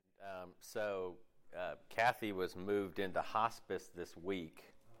Kathy was moved into hospice this week.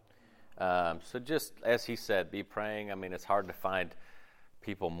 So just as he said, be praying. I mean, it's hard to find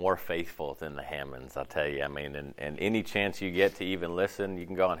people more faithful than the Hammonds, I'll tell you. I mean, and any chance you get to even listen, you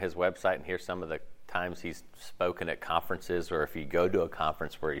can go on his website and hear some of the times he's spoken at conferences, or if you go to a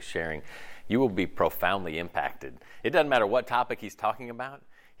conference where he's sharing, you will be profoundly impacted. It doesn't matter what topic he's talking about.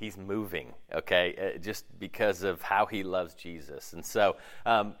 He's moving, okay, just because of how he loves Jesus. And so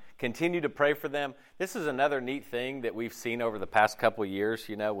continue to pray for them. This is another neat thing that we've seen over the past couple of years.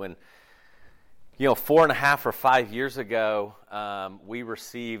 When 4.5 or 5 years ago, we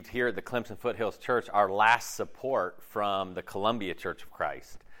received here at the Clemson Foothills Church our last support from the Columbia Church of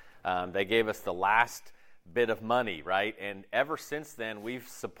Christ. They gave us the last bit of money, right? And ever since then, we've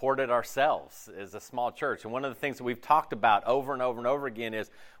supported ourselves as a small church. And one of the things that we've talked about over and over and over again is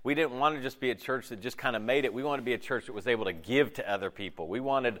we didn't want to just be a church that just kind of made it. We wanted to be a church that was able to give to other people. We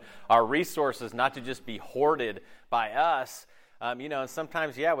wanted our resources not to just be hoarded by us. And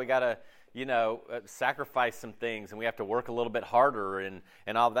sometimes, we got to, sacrifice some things, and we have to work a little bit harder and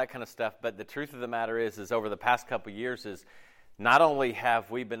all that kind of stuff. But the truth of the matter is over the past couple of years is not only have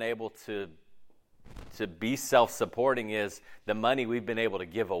we been able to be self-supporting, is the money we've been able to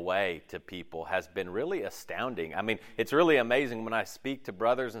give away to people has been really astounding. I mean, it's really amazing when I speak to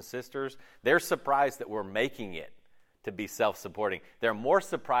brothers and sisters, they're surprised that we're making it to be self-supporting. They're more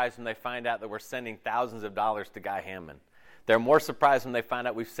surprised when they find out that we're sending thousands of dollars to Guy Hammond. They're more surprised when they find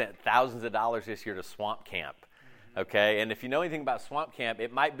out we've sent thousands of dollars this year to Swamp Camp. Okay, and if you know anything about Swamp Camp,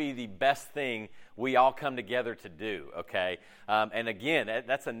 it might be the best thing we all come together to do, okay? And again,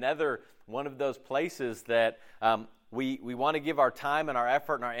 that's another one of those places that we want to give our time and our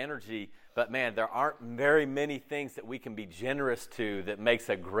effort and our energy, but man, there aren't very many things that we can be generous to that makes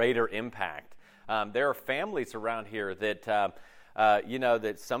a greater impact. There are families around here that,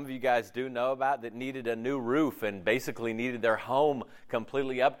 that some of you guys do know about that needed a new roof and basically needed their home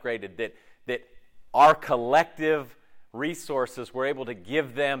completely upgraded, that our collective resources were able to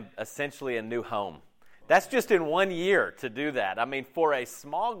give them essentially a new home. That's just in 1 year to do that. I mean, for a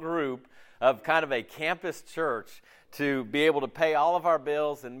small group of kind of a campus church to be able to pay all of our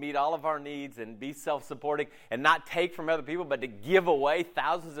bills and meet all of our needs and be self-supporting and not take from other people, but to give away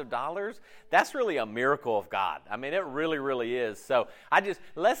thousands of dollars, that's really a miracle of God. I mean, it really, really is. So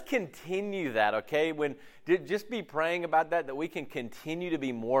let's continue that, okay? Just be praying about that we can continue to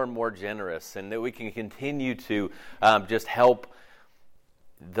be more and more generous, and that we can continue to just help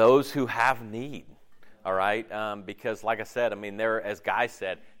those who have need. All right, because like I said, I mean, as Guy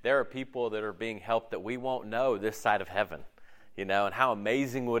said, there are people that are being helped that we won't know this side of heaven, and how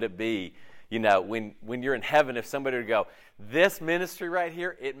amazing would it be, when you're in heaven, if somebody would go, this ministry right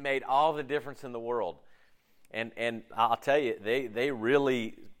here, it made all the difference in the world. And I'll tell you, they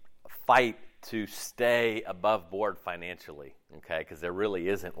really fight to stay above board financially, okay, because there really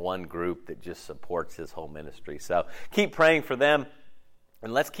isn't one group that just supports his whole ministry. So keep praying for them,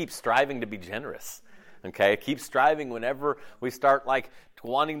 and let's keep striving to be generous. Okay, keep striving whenever we start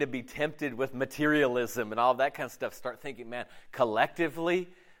wanting to be tempted with materialism and all that kind of stuff. Start thinking, man, collectively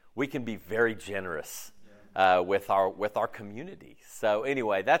we can be very generous with our community. So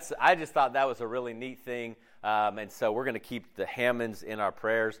anyway, I just thought that was a really neat thing, and so we're going to keep the Hammonds in our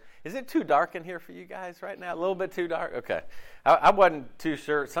prayers. Is it too dark in here for you guys right now? A little bit too dark? Okay, I wasn't too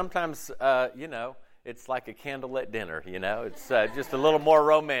sure. Sometimes it's like a candlelit dinner, It's just a little more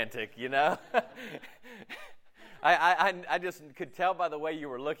romantic, I just could tell by the way you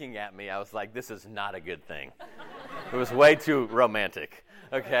were looking at me. I was like, this is not a good thing. It was way too romantic,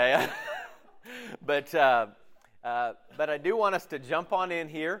 okay? But I do want us to jump on in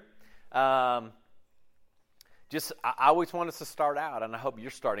here. I always want us to start out, and I hope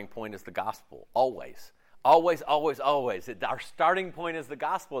your starting point is the gospel, always. Always, always, always. Our starting point is the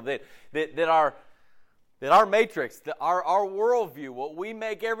gospel, that our matrix, our worldview, what we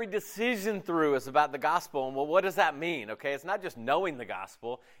make every decision through is about the gospel. And well, what does that mean? Okay, it's not just knowing the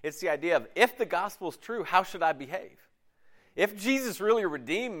gospel. It's the idea of, if the gospel is true, how should I behave? If Jesus really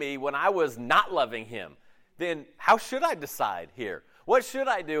redeemed me when I was not loving him, then how should I decide here? What should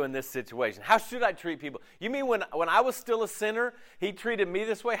I do in this situation? How should I treat people? You mean when I was still a sinner, he treated me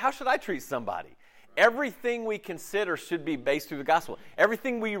this way? How should I treat somebody? Everything we consider should be based through the gospel.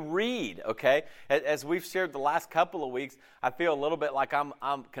 Everything we read, okay? As we've shared the last couple of weeks, I feel a little bit like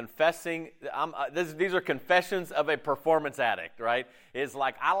I'm confessing. These are confessions of a performance addict, right? It's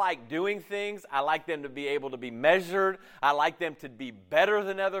like, I like doing things. I like them to be able to be measured. I like them to be better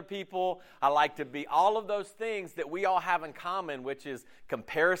than other people. I like to be all of those things that we all have in common, which is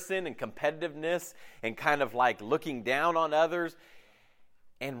comparison and competitiveness and kind of like looking down on others.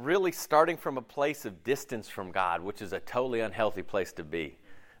 and really starting from a place of distance from God, which is a totally unhealthy place to be.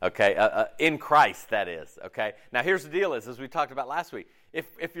 Okay, in Christ, that is. Okay, now here's the deal: as we talked about last week,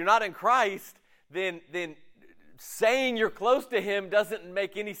 if you're not in Christ, then saying you're close to Him doesn't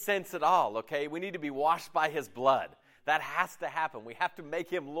make any sense at all. Okay, we need to be washed by His blood. That has to happen. We have to make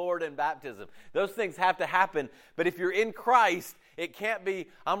Him Lord in baptism. Those things have to happen. But if you're in Christ, it can't be,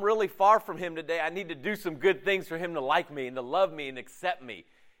 I'm really far from Him today. I need to do some good things for Him to like me and to love me and accept me.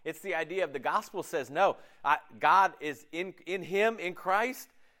 It's the idea of the gospel says, no, God is in Him, in Christ.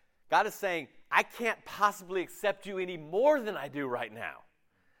 God is saying, I can't possibly accept you any more than I do right now.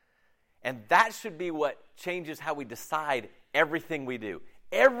 And that should be what changes how we decide everything we do.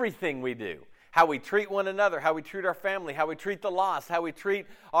 Everything we do. How we treat one another, how we treat our family, how we treat the lost, how we treat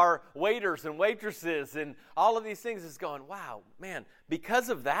our waiters and waitresses, and all of these things is going, wow, man, because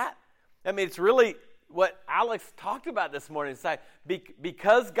of that, I mean, it's really what Alex talked about this morning. It's like,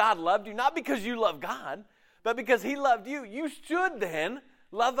 because God loved you, not because you love God, but because He loved you, you should then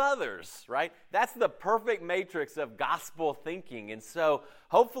love others, right? That's the perfect matrix of gospel thinking. And so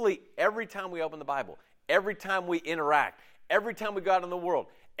hopefully every time we open the Bible, every time we interact, every time we go out in the world,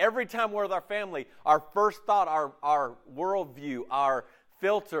 every time we're with our family, our first thought, our worldview, our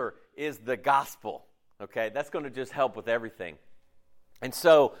filter is the gospel, okay? That's going to just help with everything. And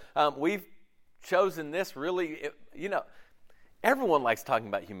so we've chosen this really, everyone likes talking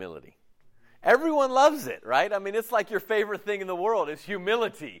about humility. Everyone loves it, right? I mean, it's like your favorite thing in the world is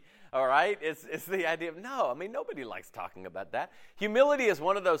humility, all right? It's the idea of, nobody likes talking about that. Humility is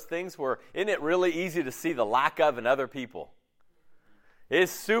one of those things where, isn't it really easy to see the lack of in other people? It's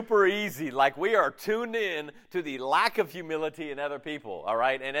super easy. Like, we are tuned in to the lack of humility in other people, all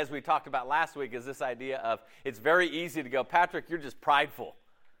right? And as we talked about last week is this idea of it's very easy to go, Patrick, you're just prideful.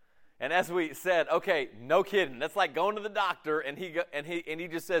 And as we said, okay, no kidding. That's like going to the doctor and he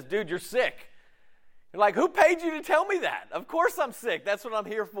just says, dude, you're sick. You're like, who paid you to tell me that? Of course I'm sick. That's what I'm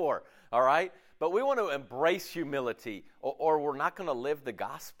here for, all right? But we want to embrace humility or we're not going to live the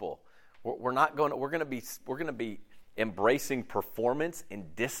gospel. We're going to be embracing performance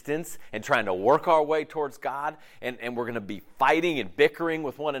and distance and trying to work our way towards God, and we're going to be fighting and bickering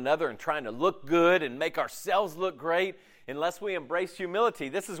with one another and trying to look good and make ourselves look great unless we embrace humility.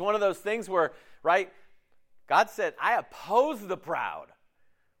 This is one of those things where, right, God said, I oppose the proud.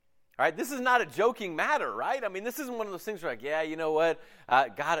 All right, this is not a joking matter, right? I mean, this isn't one of those things where like, yeah, you know what,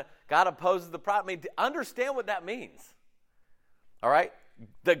 God opposes the proud. I mean, understand what that means. All right?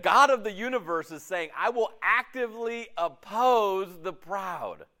 The God of the universe is saying, I will actively oppose the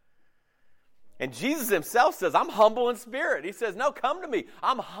proud. And Jesus Himself says, I'm humble in spirit. He says, no, come to me.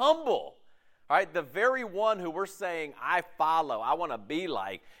 I'm humble. All right, the very one who we're saying, I follow, I want to be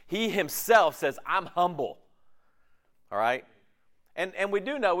like, He Himself says, I'm humble. All right? And we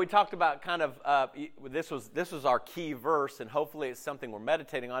do know, we talked about kind of, this was our key verse, and hopefully it's something we're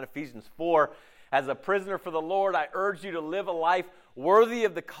meditating on, Ephesians 4. As a prisoner for the Lord, I urge you to live a life worthy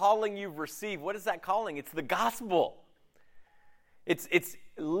of the calling you've received. What is that calling? It's the gospel. It's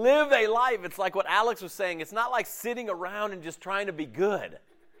live a life. It's like what Alex was saying. It's not like sitting around and just trying to be good.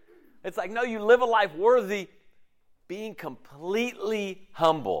 It's like, no, you live a life worthy, being completely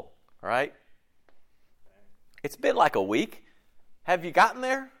humble. All right? It's been like a week. Have you gotten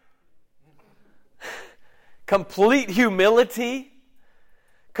there? Complete humility.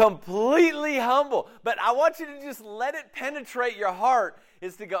 Completely humble. But I want you to just let it penetrate your heart,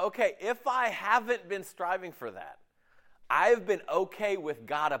 is to go, okay, if I haven't been striving for that, I've been okay with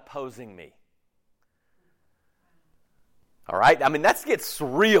God opposing me. All right? I mean, that gets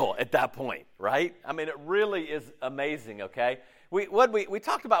surreal at that point, right? I mean, it really is amazing, okay? We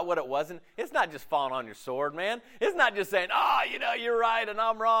talked about what it was, and it's not just falling on your sword, man. It's not just saying, you're right and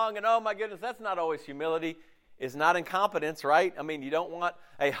I'm wrong, and oh my goodness, that's not always humility. Is not incompetence, right? I mean, you don't want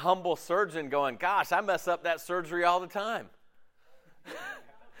a humble surgeon going, gosh, I mess up that surgery all the time.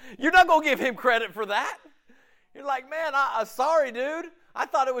 You're not going to give him credit for that. You're like, man, I'm sorry, dude. I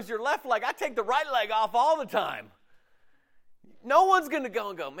thought it was your left leg. I take the right leg off all the time. No one's going to go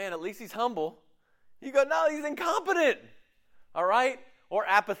and go, man, at least he's humble. You go, no, he's incompetent. All right? Or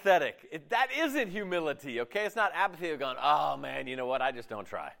apathetic. That isn't humility, okay? It's not apathy of going, oh, man, you know what? I just don't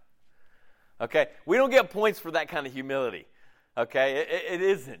try. Okay, we don't get points for that kind of humility. Okay, it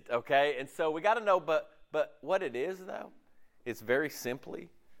isn't. Okay, and so we got to know. But what it is, though, is very simply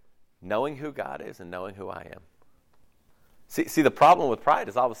knowing who God is and knowing who I am. See, the problem with pride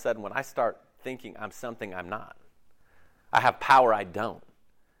is all of a sudden when I start thinking I'm something I'm not, I have power I don't,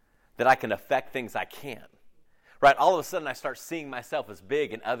 that I can affect things I can't. Right? All of a sudden I start seeing myself as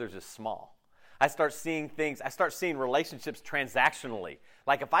big and others as small. I start seeing relationships transactionally.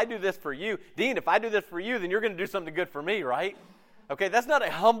 Like if I do this for you, Dean, if I do this for you, then you're going to do something good for me, right? Okay, that's not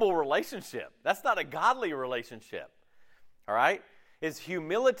a humble relationship. That's not a godly relationship. All right?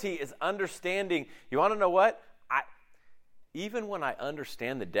 Humility is understanding. You want to know what? Even when I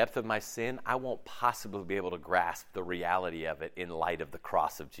understand the depth of my sin, I won't possibly be able to grasp the reality of it in light of the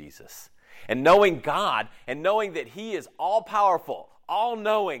cross of Jesus. And knowing God and knowing that He is all-powerful,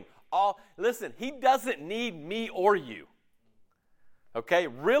 all-knowing, listen, He doesn't need me or you. Okay?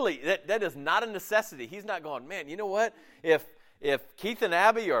 Really, that is not a necessity. He's not going, man, you know what? If Keith and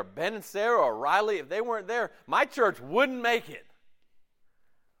Abby or Ben and Sarah or Riley, if they weren't there, my church wouldn't make it.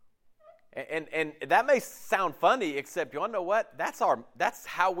 And that may sound funny, except you want to know what? That's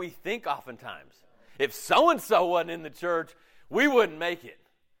how we think oftentimes. If so-and-so wasn't in the church, we wouldn't make it.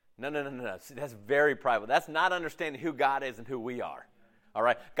 No. See, that's very private. That's not understanding who God is and who we are. All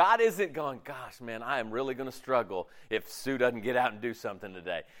right? God isn't going, gosh, man, I am really going to struggle if Sue doesn't get out and do something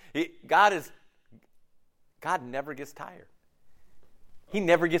today. God never gets tired. He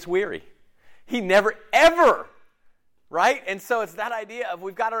never gets weary. He never, ever. Right? And so it's that idea of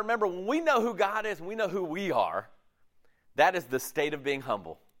we've got to remember when we know who God is and we know who we are, that is the state of being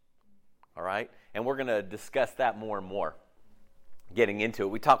humble. All right? And we're going to discuss that more and more getting into it.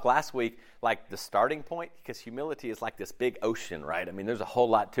 We talked last week like the starting point, because humility is like this big ocean, right? I mean, there's a whole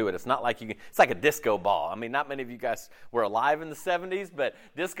lot to it. It's not like it's like a disco ball. I mean, not many of you guys were alive in the 70s, but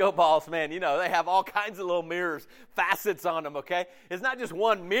disco balls, man, they have all kinds of little mirrors, facets on them, okay? It's not just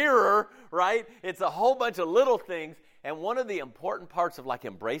one mirror, right? It's a whole bunch of little things. And one of the important parts of like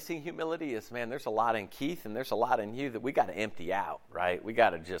embracing humility is, man, there's a lot in Keith and there's a lot in you that we got to empty out, right? We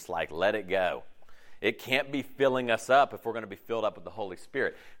got to just like let it go. It can't be filling us up if we're going to be filled up with the Holy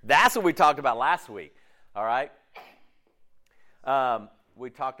Spirit. That's what we talked about last week, all right? We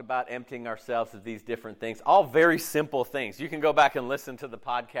talked about emptying ourselves of these different things, all very simple things. You can go back and listen to the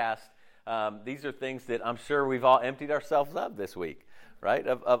podcast. These are things that I'm sure we've all emptied ourselves of this week. Right,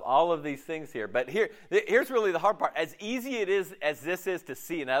 of all of these things here. But here's really the hard part. As easy it is as this is to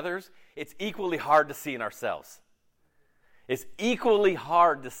see in others, it's equally hard to see in ourselves. It's equally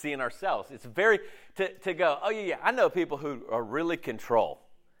hard to see in ourselves. It's very, to go, oh yeah, I know people who are really control.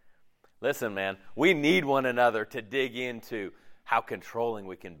 Listen, man, we need one another to dig into how controlling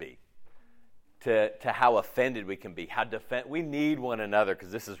we can be, to how offended we can be, we need one another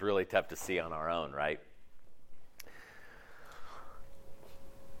because this is really tough to see on our own, right?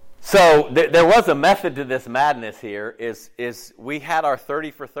 So there was a method to this madness here, is we had our 30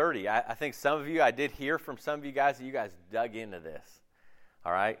 for 30. I think some of you, I did hear from some of you guys that you guys dug into this.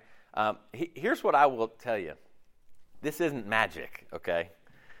 All right? Here's what I will tell you. This isn't magic, okay?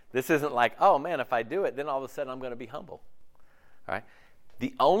 This isn't like, oh man, if I do it, then all of a sudden I'm going to be humble. All right?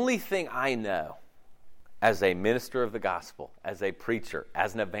 The only thing I know as a minister of the gospel, as a preacher,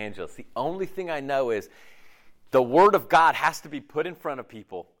 as an evangelist, the only thing I know is the Word of God has to be put in front of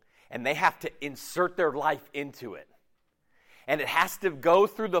people, and they have to insert their life into it. And it has to go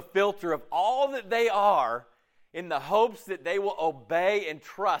through the filter of all that they are in the hopes that they will obey and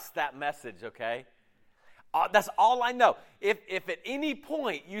trust that message, okay? That's all I know. If at any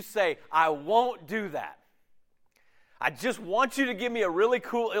point you say, I won't do that, I just want you to give me a really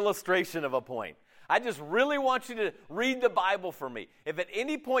cool illustration of a point. I just really want you to read the Bible for me. If at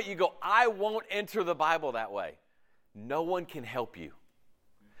any point you go, I won't enter the Bible that way, no one can help you.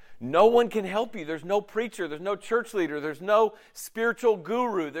 No one can help you. There's no preacher. There's no church leader. There's no spiritual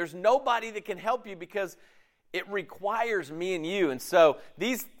guru. There's nobody that can help you because it requires me and you. And so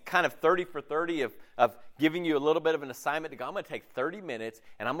these kind of 30 for 30 of giving you a little bit of an assignment to go, I'm going to take 30 minutes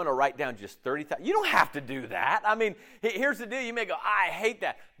and I'm going to write down just 30,000. You don't have to do that. I mean, here's the deal. You may go, I hate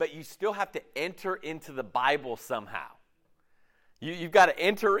that. But you still have to enter into the Bible somehow. You've got to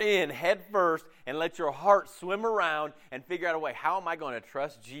enter in head first and let your heart swim around and figure out a way. How am I going to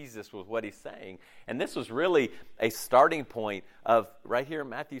trust Jesus with what he's saying? And this was really a starting point of right here in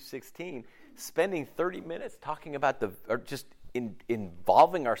Matthew 16, spending 30 minutes talking about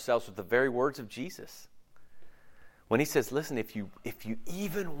involving ourselves with the very words of Jesus. When he says, listen, if you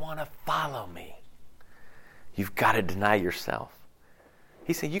even want to follow me, you've got to deny yourself.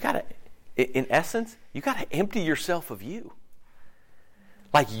 He said, in essence, you got to empty yourself of you.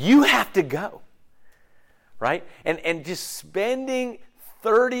 Like you have to go, right? And just spending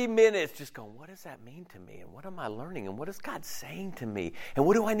 30 minutes just going, what does that mean to me? And what am I learning? And what is God saying to me? And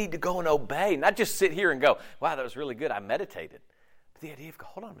what do I need to go and obey? Not just sit here and go, wow, that was really good. I meditated. But the idea of,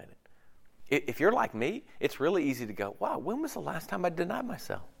 hold on a minute. If you're like me, it's really easy to go, wow, when was the last time I denied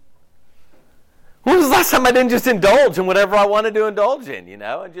myself? When was the last time I didn't just indulge in whatever I wanted to indulge in,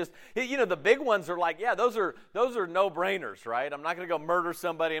 And just, the big ones are like, yeah, those are no-brainers, right? I'm not going to go murder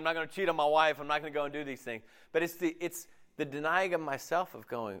somebody. I'm not going to cheat on my wife. I'm not going to go and do these things. But it's the denying of myself of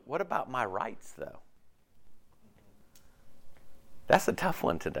going, what about my rights, though? That's a tough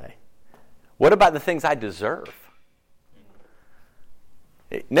one today. What about the things I deserve?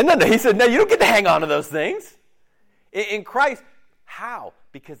 No. He said, no, you don't get to hang on to those things. In Christ, how?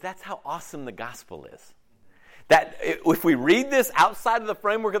 Because that's how awesome the gospel is. That if we read this outside of the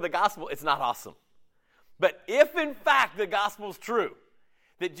framework of the gospel, it's not awesome. But if in fact the gospel is true,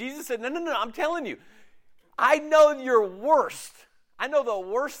 that Jesus said, no, I'm telling you, I know your worst. I know the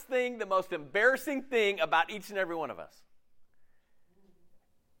worst thing, the most embarrassing thing about each and every one of us.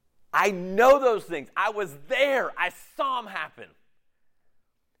 I know those things. I was there. I saw them happen.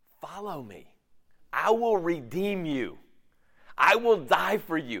 Follow me. I will redeem you. I will die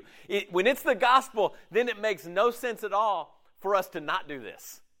for you. When it's the gospel, then it makes no sense at all for us to not do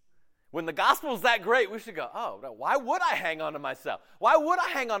this. When the gospel is that great, we should go, oh, why would I hang on to myself? Why would I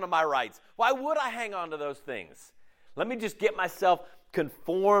hang on to my rights? Why would I hang on to those things? Let me just get myself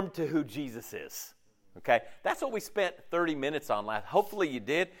conformed to who Jesus is. Okay? That's what we spent 30 minutes on last. Hopefully you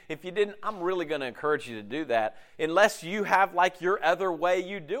did. If you didn't, I'm really going to encourage you to do that. Unless you have like your other way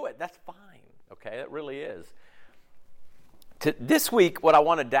you do it. That's fine. Okay? It really is. This week, what I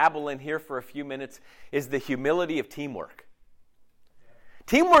want to dabble in here for a few minutes is the humility of teamwork.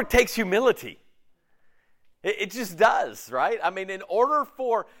 Teamwork takes humility. It just does, right? I mean, in order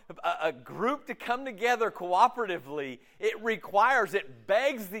for a group to come together cooperatively, it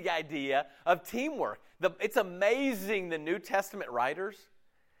begs the idea of teamwork. It's amazing the New Testament writers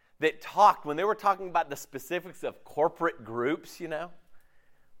that talked, when they were talking about the specifics of corporate groups, And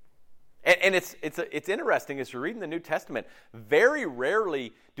it's interesting as you're reading the New Testament, very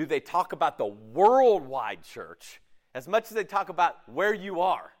rarely do they talk about the worldwide church as much as they talk about where you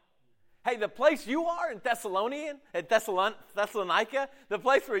are. Hey, the place you are in Thessalonica, the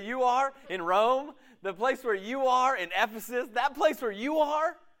place where you are in Rome, the place where you are in Ephesus, that place where you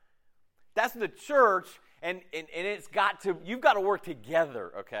are, that's the church, and you've got to work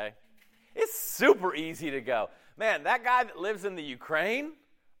together, okay? It's super easy to go, man, that guy that lives in the Ukraine,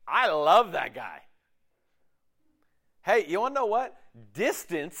 I love that guy. Hey, you want to know what?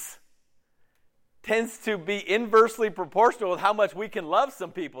 Distance tends to be inversely proportional with how much we can love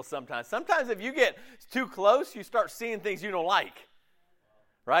some people sometimes. Sometimes if you get too close, you start seeing things you don't like,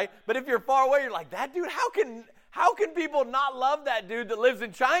 right? But if you're far away, you're like, that dude, how can people not love that dude that lives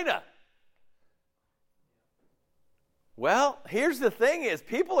in China? Well, here's the thing is,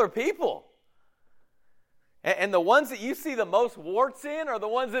 people are people. And the ones that you see the most warts in are the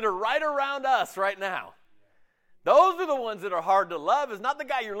ones that are right around us right now. Those are the ones that are hard to love. It's not the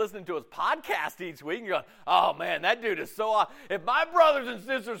guy you're listening to his podcast each week and you're going, oh man, that dude is so awesome. If my brothers and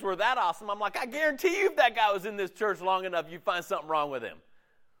sisters were that awesome, I'm like, I guarantee you if that guy was in this church long enough, you'd find something wrong with him.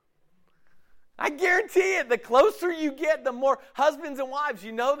 I guarantee it. The closer you get, the more husbands and wives,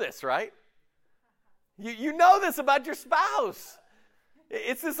 you know this, right? You know this about your spouse.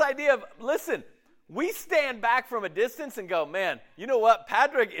 It's this idea of, listen, we stand back from a distance and go, man, you know what?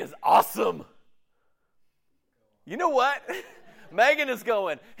 Patrick is awesome. You know what? Megan is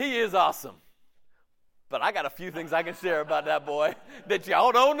going, he is awesome. But I got a few things I can share about that boy that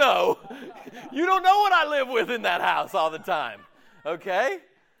y'all don't know. You don't know what I live with in that house all the time. Okay?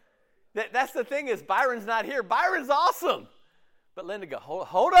 That's the thing is Byron's not here. Byron's awesome. But Linda go,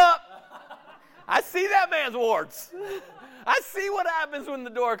 hold up. I see that man's warts. I see what happens when the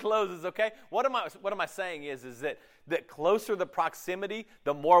door closes, okay? What am I saying is that closer the proximity,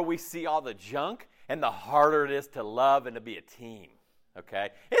 the more we see all the junk, and the harder it is to love and to be a team, okay?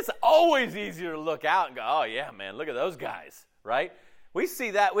 It's always easier to look out and go, oh, yeah, man, look at those guys, right? We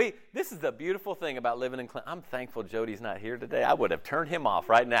see that. This is the beautiful thing about living in Clemson. I'm thankful Jody's not here today. I would have turned him off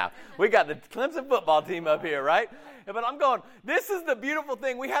right now. We got the Clemson football team up here, right? But I'm going, this is the beautiful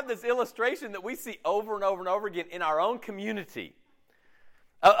thing. We have this illustration that we see over and over and over again in our own community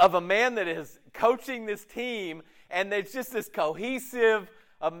of a man that is coaching this team, and it's just this cohesive,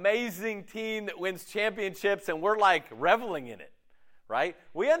 amazing team that wins championships, and we're like reveling in it, right?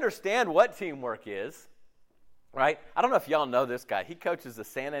 We understand what teamwork is, right? I don't know if y'all know this guy. He coaches the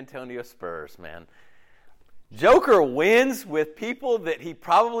San Antonio Spurs, man. Joker wins with people that he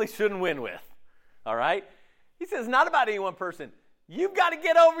probably shouldn't win with, all right? He says, not about any one person. You've got to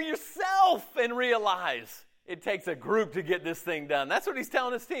get over yourself and realize it takes a group to get this thing done. That's what he's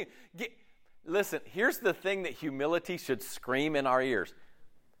telling his team. Listen, here's the thing that humility should scream in our ears.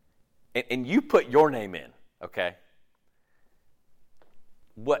 And you put your name in, okay?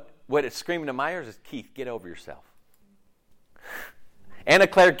 What what it's screaming in my ears is, Keith, get over yourself. Anna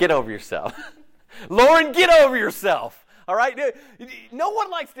Claire, get over yourself. Lauren, get over yourself. All right? No one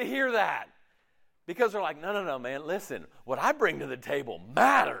likes to hear that. Because they're like, no, man, listen, what I bring to the table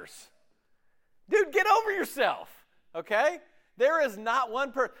matters. Dude, get over yourself, okay? There is not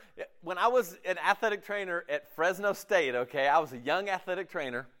one person. When I was an athletic trainer at Fresno State, okay, I was a young athletic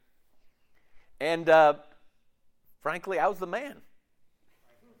trainer, and frankly, I was the man.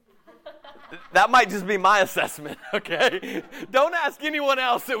 That might just be my assessment, okay? Don't ask anyone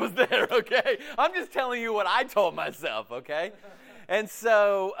else that was there, okay? I'm just telling you what I told myself, okay? And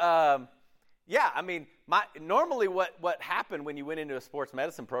so, normally what happened when you went into a sports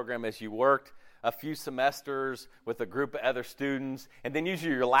medicine program is you worked a few semesters with a group of other students, and then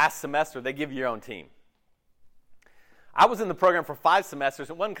usually your last semester, they give you your own team. I was in the program for 5 semesters.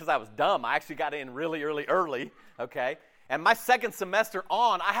 It wasn't because I was dumb. I actually got in really early, okay? And my second semester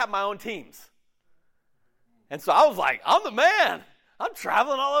on, I had my own teams. And so I was like, I'm the man. I'm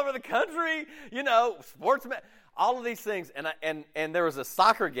traveling all over the country, sportsman, all of these things. And there was a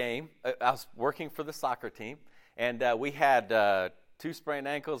soccer game. I was working for the soccer team, and we had 2 sprained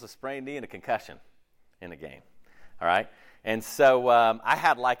ankles, a sprained knee, and a concussion in a game, all right? And so I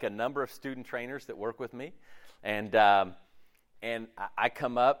had like a number of student trainers that work with me, and I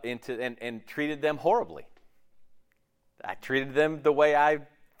come up and treated them horribly. I treated them the way I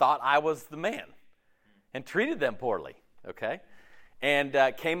thought I was the man and treated them poorly, okay? And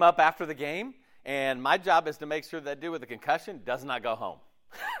came up after the game, and my job is to make sure that dude with the concussion does not go home,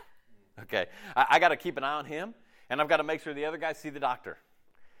 okay? I got to keep an eye on him. And I've got to make sure the other guys see the doctor.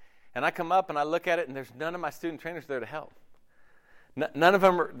 And I come up and I look at it, and there's none of my student trainers there to help. None of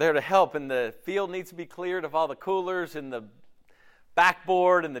them are there to help, and the field needs to be cleared of all the coolers and the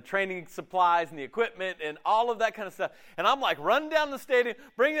backboard and the training supplies and the equipment and all of that kind of stuff. And I'm like running down the stadium,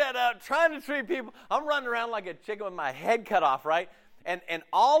 bring that up, trying to treat people. I'm running around like a chicken with my head cut off, right? And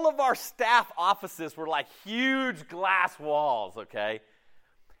all of our staff offices were like huge glass walls, okay?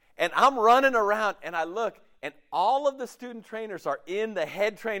 And I'm running around, and I look, and all of the student trainers are in the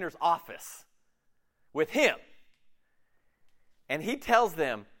head trainer's office with him. And he tells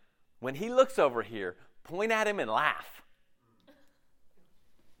them, when he looks over here, point at him and laugh.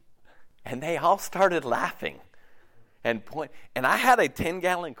 And they all started laughing and point. And I had a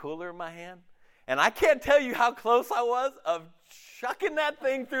 10-gallon cooler in my hand. And I can't tell you how close I was of chucking that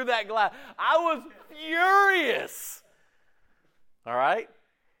thing through that glass. I was furious. All right?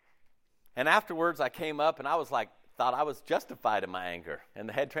 And afterwards, I came up, and I was like, thought I was justified in my anger. And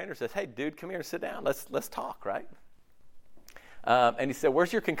the head trainer says, hey, dude, come here and sit down. Let's talk, right? And he said,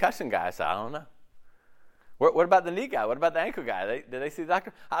 where's your concussion guy? I said, I don't know. What about the knee guy? What about the ankle guy? Did they see the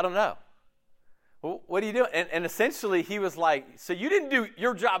doctor? I don't know. Well, what are you doing? And essentially, he was like, so you didn't do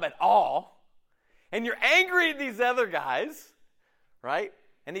your job at all, and you're angry at these other guys, right?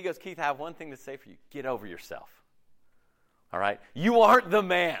 And he goes, Keith, I have one thing to say for you. Get over yourself. All right? You aren't the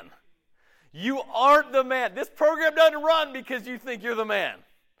man. You aren't the man. This program doesn't run because you think you're the man.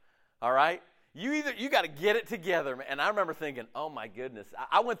 All right? You got to get it together. And I remember thinking, oh my goodness.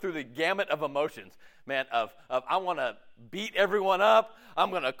 I went through the gamut of emotions, man, of I want to beat everyone up. I'm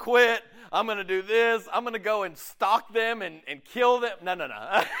going to quit. I'm going to do this. I'm going to go and stalk them and kill them. No.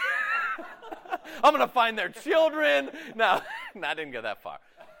 I'm going to find their children. No, I didn't go that far.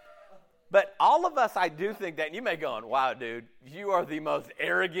 But all of us, I do think that, and you may go, wow, dude, you are the most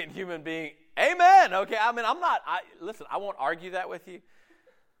arrogant human being. Amen. Okay, I mean, listen, I won't argue that with you.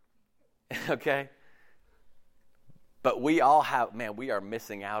 Okay? But we all have, man, we are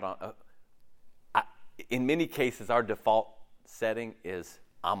missing out on, in many cases, our default setting is,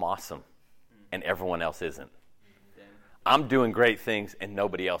 I'm awesome, and everyone else isn't. I'm doing great things, and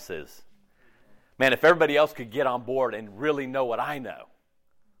nobody else is. Man, if everybody else could get on board and really know what I know,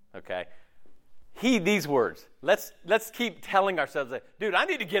 okay? Heed these words. Let's keep telling ourselves that, dude, I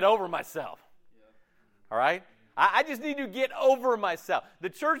need to get over myself. All right? I just need to get over myself. The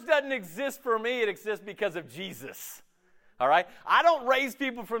church doesn't exist for me. It exists because of Jesus. All right? I don't raise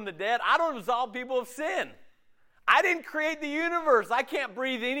people from the dead. I don't absolve people of sin. I didn't create the universe. I can't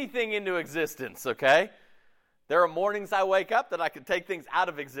breathe anything into existence, okay? There are mornings I wake up that I could take things out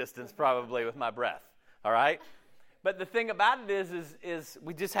of existence probably with my breath. All right? But the thing about it is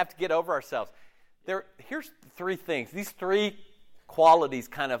we just have to get over ourselves. Here's 3 things. These 3 qualities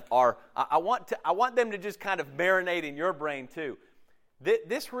kind of are, I want them to just kind of marinate in your brain too.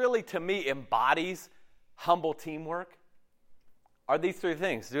 This really, to me, embodies humble teamwork. Are these 3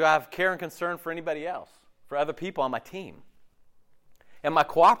 things? Do I have care and concern for anybody else, for other people on my team? Am I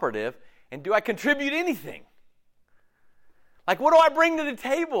cooperative, and do I contribute anything? Like, what do I bring to the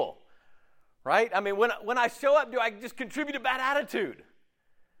table? Right? I mean, when I show up, do I just contribute a bad attitude?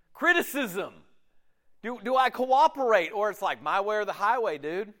 Criticism? Do I cooperate? Or it's like my way or the highway,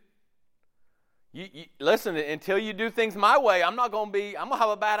 dude? You listen, until you do things my way, I'm going to have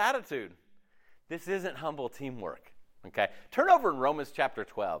a bad attitude. This isn't humble teamwork. Okay? Turn over in Romans chapter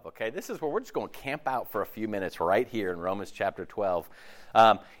 12, okay? This is where we're just going to camp out for a few minutes right here in Romans chapter 12.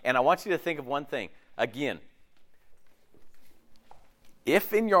 And I want you to think of one thing. Again,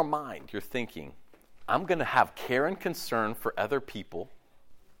 if in your mind you're thinking, I'm going to have care and concern for other people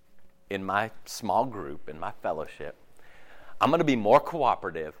in my small group, in my fellowship, I'm going to be more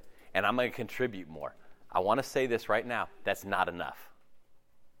cooperative, and I'm going to contribute more. I want to say this right now. That's not enough.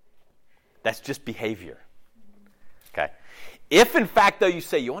 That's just behavior. Okay? If, in fact, though, you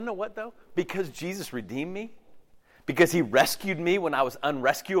say, you want to know what, though? Because Jesus redeemed me, because he rescued me when I was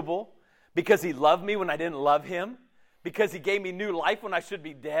unrescuable, because he loved me when I didn't love him, because he gave me new life when I should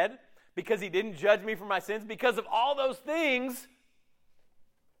be dead, because he didn't judge me for my sins, because of all those things,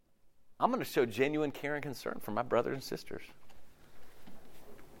 I'm going to show genuine care and concern for my brothers and sisters.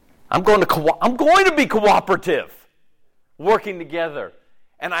 I'm going to be cooperative, working together,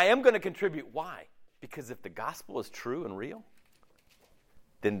 and I am going to contribute. Why? Because if the gospel is true and real,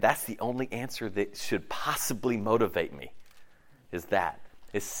 then that's the only answer that should possibly motivate me, is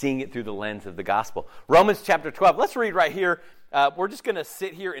seeing it through the lens of the gospel. Romans chapter 12. Let's read right here. We're just going to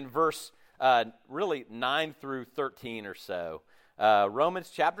sit here in verse really 9 through 13 or so.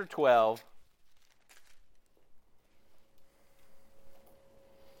 Romans chapter 12.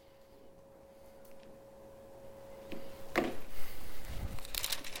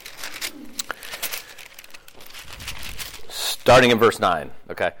 Starting in verse 9.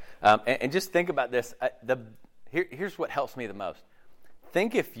 Okay. And just think about this. Here's what helps me the most.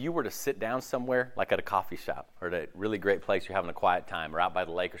 Think if you were to sit down somewhere, like at a coffee shop or at a really great place, you're having a quiet time, or out by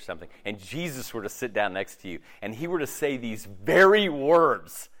the lake or something, and Jesus were to sit down next to you, and he were to say these very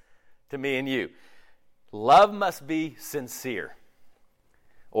words to me and you. Love must be sincere.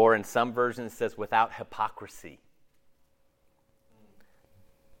 Or in some versions it says without hypocrisy.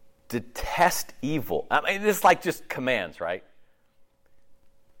 Detest evil. I mean, it's like just commands, right?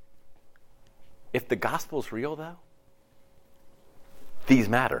 If the gospel's real, though, these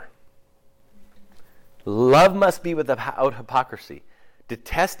matter. Love must be without hypocrisy.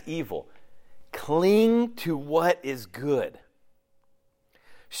 Detest evil. Cling to what is good.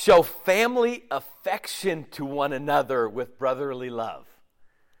 Show family affection to one another with brotherly love.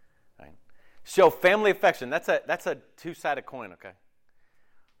 Right? Show family affection. That's a two-sided coin, okay?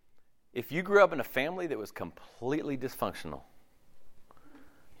 If you grew up in a family that was completely dysfunctional,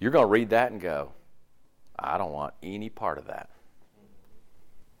 you're going to read that and go, I don't want any part of that.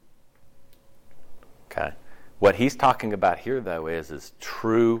 Okay? What he's talking about here, though, is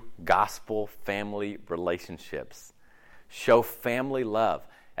true gospel family relationships. Show family love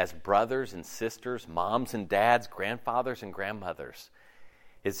as brothers and sisters, moms and dads, grandfathers and grandmothers.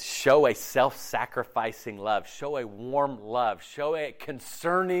 Is show a self-sacrificing love, show a warm love, show a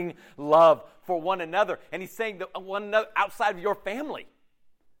concerning love for one another. And he's saying that one another outside of your family.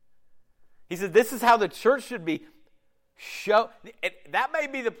 He says this is how the church should be. That may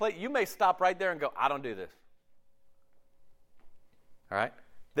be the place, you may stop right there and go, I don't do this. All right?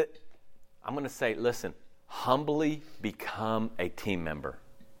 I'm going to say, listen, humbly become a team member.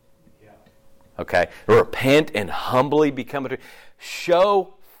 Yeah. Okay? Repent and humbly become a team.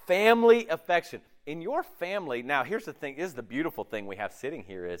 Show family affection. In your family, now here's the thing, this is the beautiful thing we have sitting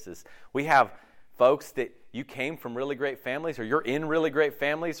here is we have folks that you came from really great families, or you're in really great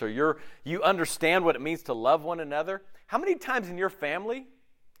families, or you understand what it means to love one another. How many times in your family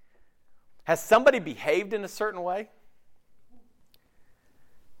has somebody behaved in a certain way?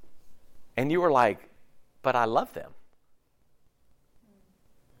 And you were like, but I love them.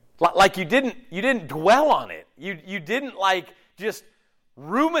 Like you didn't dwell on it. You didn't like just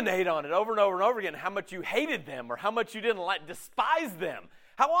ruminate on it over and over and over again, how much you hated them or how much you didn't despise them.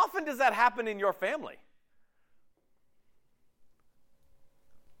 How often does that happen in your family?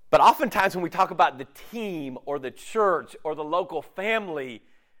 But oftentimes when we talk about the team or the church or the local family,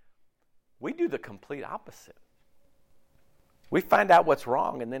 we do the complete opposite. We find out what's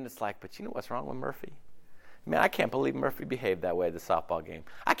wrong, and then it's like, but you know what's wrong with Murphy? Man, I can't believe Murphy behaved that way at the softball game.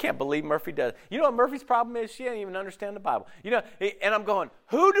 I can't believe Murphy does. You know what Murphy's problem is? She doesn't even understand the Bible. You know, and I'm going,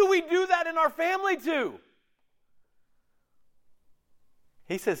 who do we do that in our family to?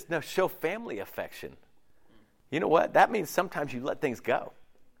 He says, no, show family affection. You know what? That means sometimes you let things go.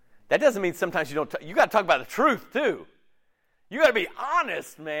 That doesn't mean sometimes you don't. You got to talk about the truth too. You got to be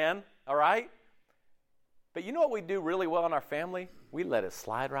honest, man. All right. But you know what we do really well in our family? We let it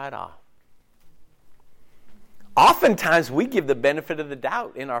slide right off. Oftentimes, we give the benefit of the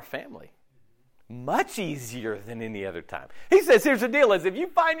doubt in our family. Much easier than any other time. He says, here's the deal, is if you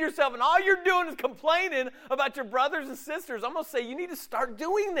find yourself and all you're doing is complaining about your brothers and sisters, I'm going to say you need to start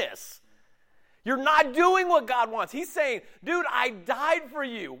doing this. You're not doing what God wants. He's saying, dude, I died for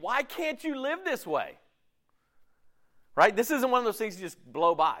you. Why can't you live this way? Right? This isn't one of those things you just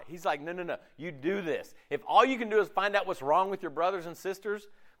blow by. He's like, no. You do this. If all you can do is find out what's wrong with your brothers and sisters,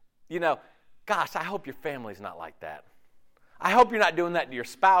 gosh, I hope your family's not like that. I hope you're not doing that to your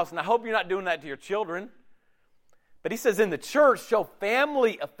spouse, and I hope you're not doing that to your children. But he says in the church, show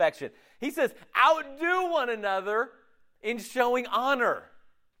family affection. He says, outdo one another in showing honor.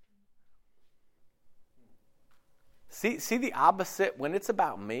 See the opposite? When it's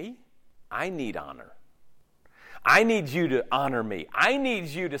about me, I need honor. I need you to honor me. I need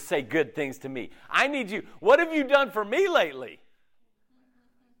you to say good things to me. I need you. What have you done for me lately?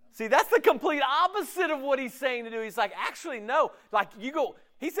 See, that's the complete opposite of what he's saying to do. He's like, actually, no.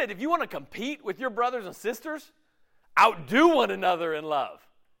 He said, if you want to compete with your brothers and sisters, outdo one another in love.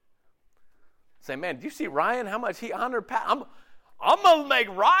 Say, man, do you see Ryan, how much he honored Pat? I'm going to make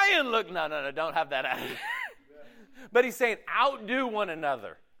Ryan look, no, don't have that attitude. But he's saying, outdo one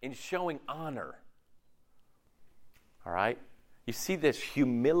another in showing honor. All right? You see this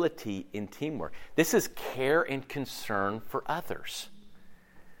humility in teamwork. This is care and concern for others.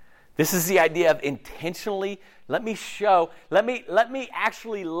 This is the idea of intentionally, let me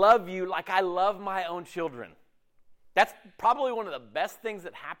actually love you like I love my own children. That's probably one of the best things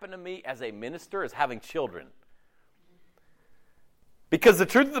that happened to me as a minister is having children. Because the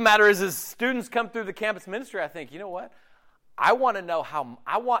truth of the matter is, as students come through the campus ministry, I think, you know what? I want to know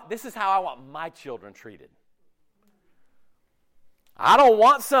this is how I want my children treated. I don't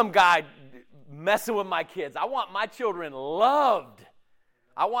want some guy messing with my kids. I want my children loved.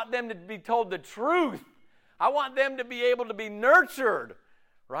 I want them to be told the truth. I want them to be able to be nurtured,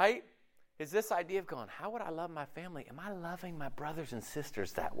 right? Is this idea of going, how would I love my family? Am I loving my brothers and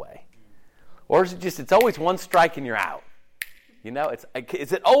sisters that way? Or is it just, it's always one strike and you're out?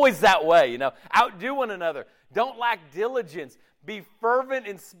 Is it always that way? Outdo one another. Don't lack diligence. Be fervent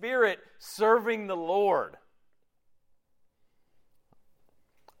in spirit, serving the Lord.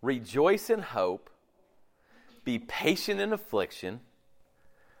 Rejoice in hope. Be patient in affliction.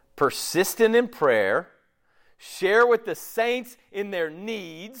 Persistent in prayer. Share with the saints in their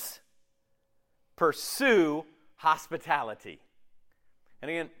needs. Pursue hospitality.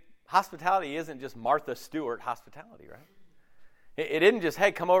 And again, hospitality isn't just Martha Stewart hospitality, right? It isn't just,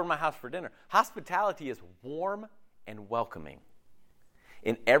 hey, come over to my house for dinner. Hospitality is warm and welcoming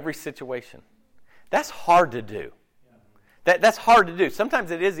in every situation. That's hard to do. That's hard to do.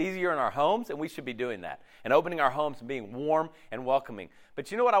 Sometimes it is easier in our homes, and we should be doing that. And opening our homes and being warm and welcoming.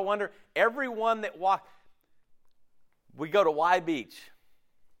 But you know what I wonder? Everyone that we go to Y Beach.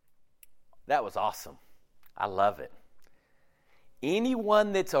 That was awesome. I love it.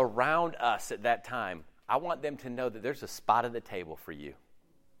 Anyone that's around us at that time, I want them to know that there's a spot at the table for you.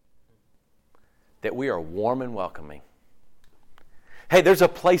 That we are warm and welcoming. Hey, there's a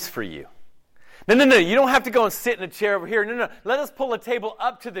place for you. No. You don't have to go and sit in a chair over here. No. Let us pull a table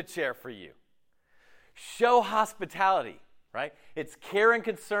up to the chair for you. Show hospitality, right? It's care and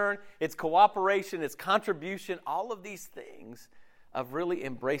concern. It's cooperation. It's contribution. All of these things of really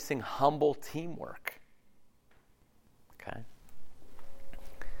embracing humble teamwork. Okay?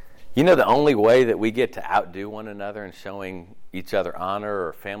 The only way that we get to outdo one another in showing each other honor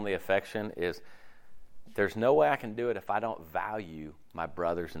or family affection is there's no way I can do it if I don't value my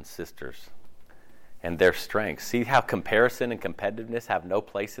brothers and sisters and their strengths. See how comparison and competitiveness have no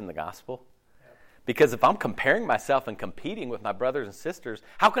place in the gospel? Yep. Because if I'm comparing myself and competing with my brothers and sisters,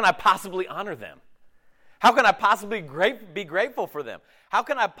 how can I possibly honor them? How can I possibly be grateful for them? How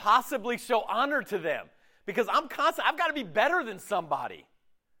can I possibly show honor to them? Because I've got to be better than somebody.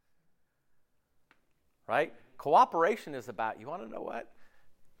 Right? Cooperation is about, you want to know what?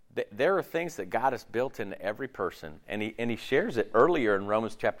 There are things that God has built into every person. And he shares it earlier in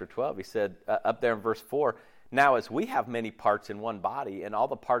Romans chapter 12. He said up there in verse 4, now as we have many parts in one body, and all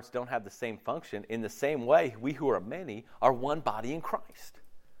the parts don't have the same function, in the same way, we who are many are one body in Christ.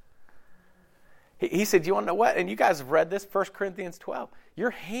 He said, you want to know what? And you guys have read this, 1 Corinthians 12. Your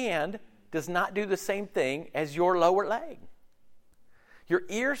hand does not do the same thing as your lower leg. Your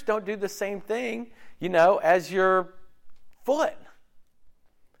ears don't do the same thing, as your foot.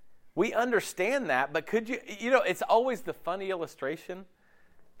 We understand that, but could you, it's always the funny illustration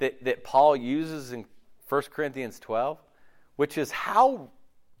that Paul uses in 1 Corinthians 12, which is how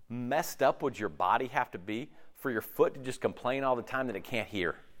messed up would your body have to be for your foot to just complain all the time that it can't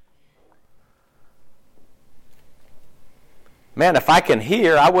hear? Man, if I can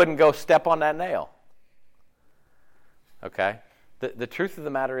hear, I wouldn't go step on that nail. Okay? The truth of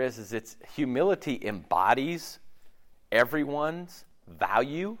the matter is it's humility embodies everyone's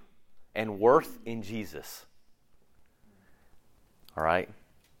value and worth in Jesus. All right?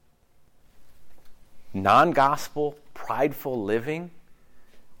 Non-gospel, prideful living,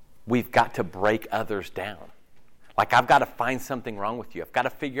 we've got to break others down. Like, I've got to find something wrong with you. I've got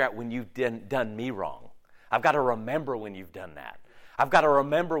to figure out when you've done me wrong. I've got to remember when you've done that. I've got to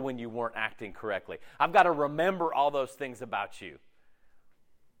remember when you weren't acting correctly. I've got to remember all those things about you.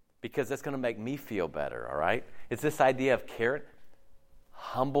 Because that's going to make me feel better, all right? It's this idea of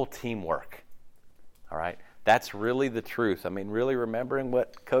humble teamwork, all right? That's really the truth. I mean, really remembering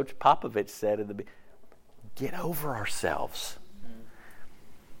what Coach Popovich said at the beginning. Get over ourselves.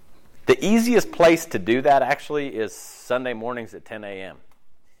 The easiest place to do that, actually, is Sunday mornings at 10 a.m.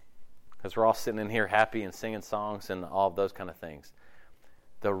 Because we're all sitting in here happy and singing songs and all of those kind of things.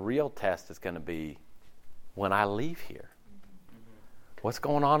 The real test is going to be when I leave here. What's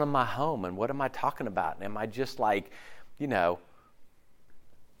going on in my home, and what am I talking about? And am I just like,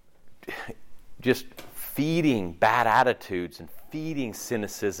 just feeding bad attitudes and feeding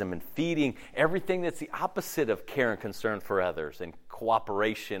cynicism and feeding everything that's the opposite of care and concern for others and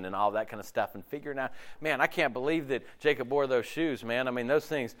cooperation and all that kind of stuff, and figuring out, man, I can't believe that Jacob wore those shoes, man. I mean, those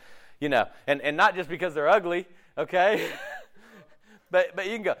things, and not just because they're ugly, okay? but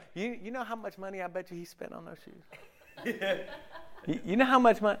you can go, you know how much money I bet you he spent on those shoes? You know how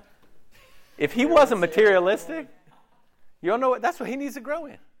much money? If he wasn't materialistic, you don't know what? That's what he needs to grow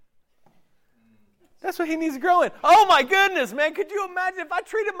in. That's what he needs to grow in. Oh my goodness, man! Could you imagine if I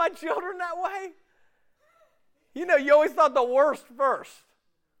treated my children that way? You always thought the worst first.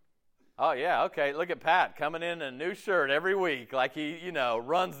 Oh yeah, okay. Look at Pat coming in a new shirt every week, like he,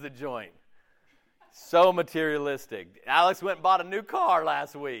 runs the joint. So materialistic. Alex went and bought a new car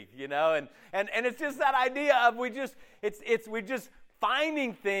last week, and it's just that idea of we're just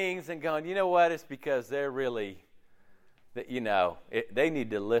finding things and going, you know what? It's because they're really, they need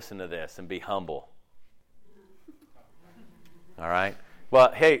to listen to this and be humble. All right?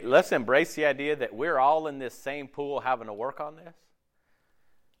 Well, hey, let's embrace the idea that we're all in this same pool having to work on this.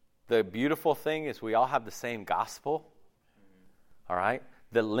 The beautiful thing is we all have the same gospel. All right?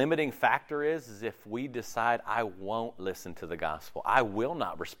 The limiting factor is if we decide I won't listen to the gospel, I will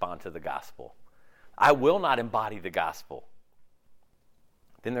not respond to the gospel, I will not embody the gospel,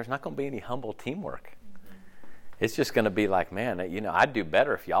 then there's not going to be any humble teamwork. It's just going to be like, man, I'd do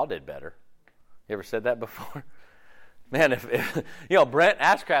better if y'all did better. You ever said that before? Man, if Brent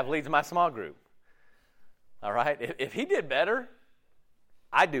Ashcraft leads my small group, all right? If he did better,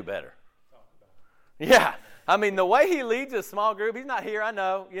 I'd do better. Yeah. I mean, the way he leads a small group, he's not here, I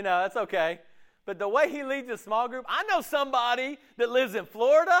know, that's okay. But the way he leads a small group, I know somebody that lives in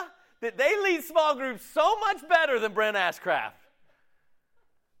Florida that they lead small groups so much better than Brent Ashcraft.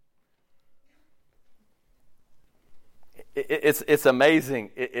 It's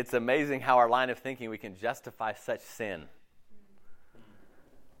amazing. It's amazing how our line of thinking, we can justify such sin.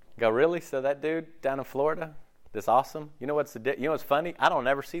 Go, really? So that dude down in Florida, that's awesome? You know what's funny? I don't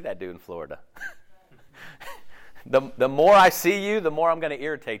ever see that dude in Florida. The more I see you, the more I'm going to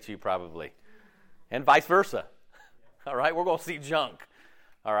irritate you probably. And vice versa. All right? We're going to see junk.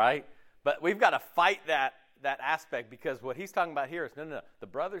 All right? But we've got to fight that aspect, because what he's talking about here is, no. The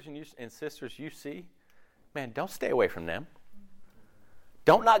brothers and sisters you see, man, don't stay away from them.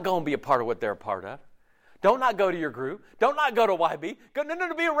 Don't not go and be a part of what they're a part of. Don't not go to your group. Don't not go to YB.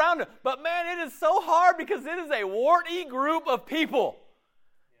 No, be around them. But man, it is so hard because it is a warty group of people.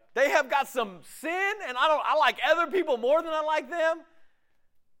 They have got some sin, and I like other people more than I like them.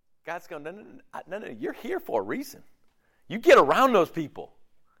 God's going, no, you're here for a reason. You get around those people.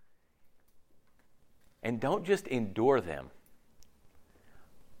 And don't just endure them.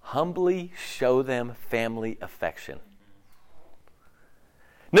 Humbly show them family affection.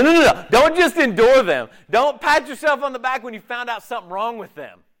 No. Don't just endure them. Don't pat yourself on the back when you found out something wrong with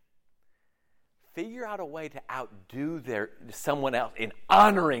them. Figure out a way to outdo someone else in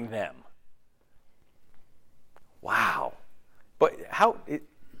honoring them. Wow. But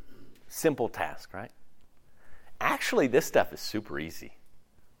simple task, right? Actually, this stuff is super easy.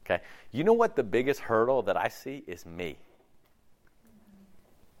 Okay? You know what the biggest hurdle that I see is me.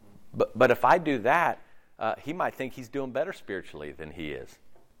 But if I do that, he might think he's doing better spiritually than he is.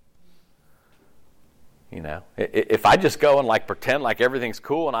 If I just go and pretend like everything's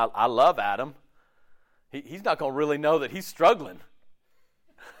cool and I love Adam, he's not going to really know that he's struggling.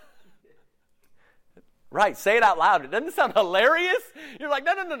 Right, say it out loud. It doesn't sound hilarious. You're like,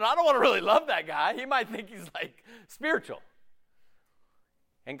 no, I don't want to really love that guy. He might think he's spiritual.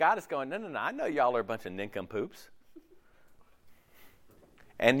 And God is going, no, I know y'all are a bunch of nincompoops.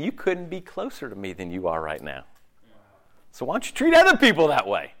 And you couldn't be closer to me than you are right now. So why don't you treat other people that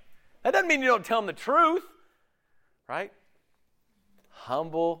way? That doesn't mean you don't tell them the truth, right?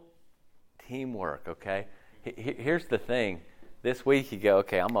 Humble teamwork, okay? Here's the thing. This week you go,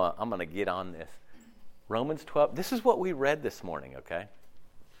 okay, I'm gonna get on this. Romans 12, this is what we read this morning, okay?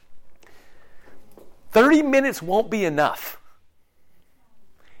 30 minutes won't be enough.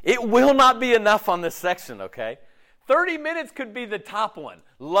 It will not be enough on this section, okay? 30 minutes could be the top one.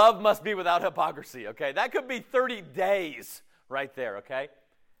 Love must be without hypocrisy, okay? That could be 30 days right there, okay?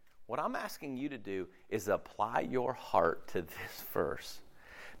 What I'm asking you to do is apply your heart to this verse.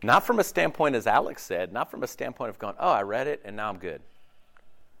 Not from a standpoint, as Alex said, not from a standpoint of going, oh, I read it and now I'm good.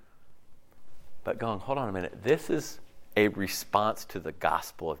 But going, hold on a minute. This is a response to the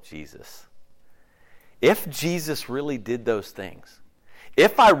gospel of Jesus. If Jesus really did those things,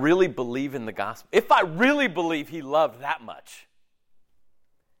 if I really believe in the gospel, if I really believe he loved that much,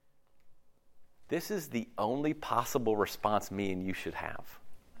 this is the only possible response me and you should have.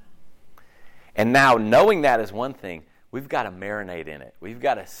 And now, knowing that is one thing, we've got to marinate in it. We've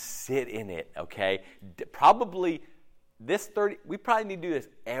got to sit in it, okay? Probably we probably need to do this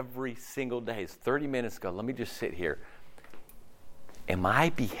every single day. It's 30 minutes ago. Let me just sit here. Am I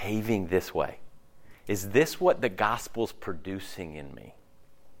behaving this way? Is this what the gospel's producing in me?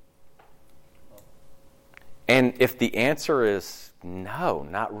 And if the answer is no,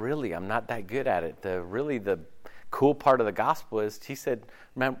 not really, I'm not that good at it. The cool part of the gospel is, he said,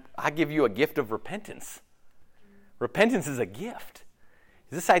 man, I give you a gift of repentance. Repentance is a gift.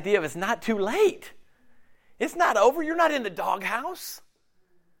 This idea of it's not too late. It's not over. You're not in the doghouse.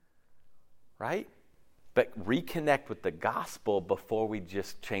 Right? But reconnect with the gospel before we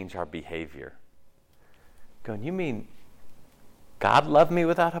just change our behavior. Going, you mean God loved me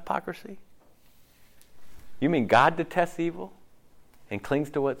without hypocrisy? You mean God detests evil and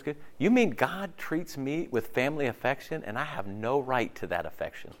clings to what's good? You mean God treats me with family affection and I have no right to that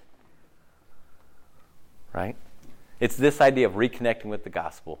affection? Right? It's this idea of reconnecting with the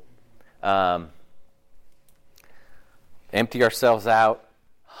gospel. Empty ourselves out,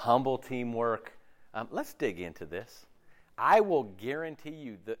 humble teamwork. Let's dig into this. I will guarantee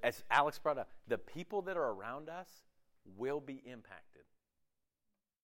you, as Alex brought up, the people that are around us will be impacted.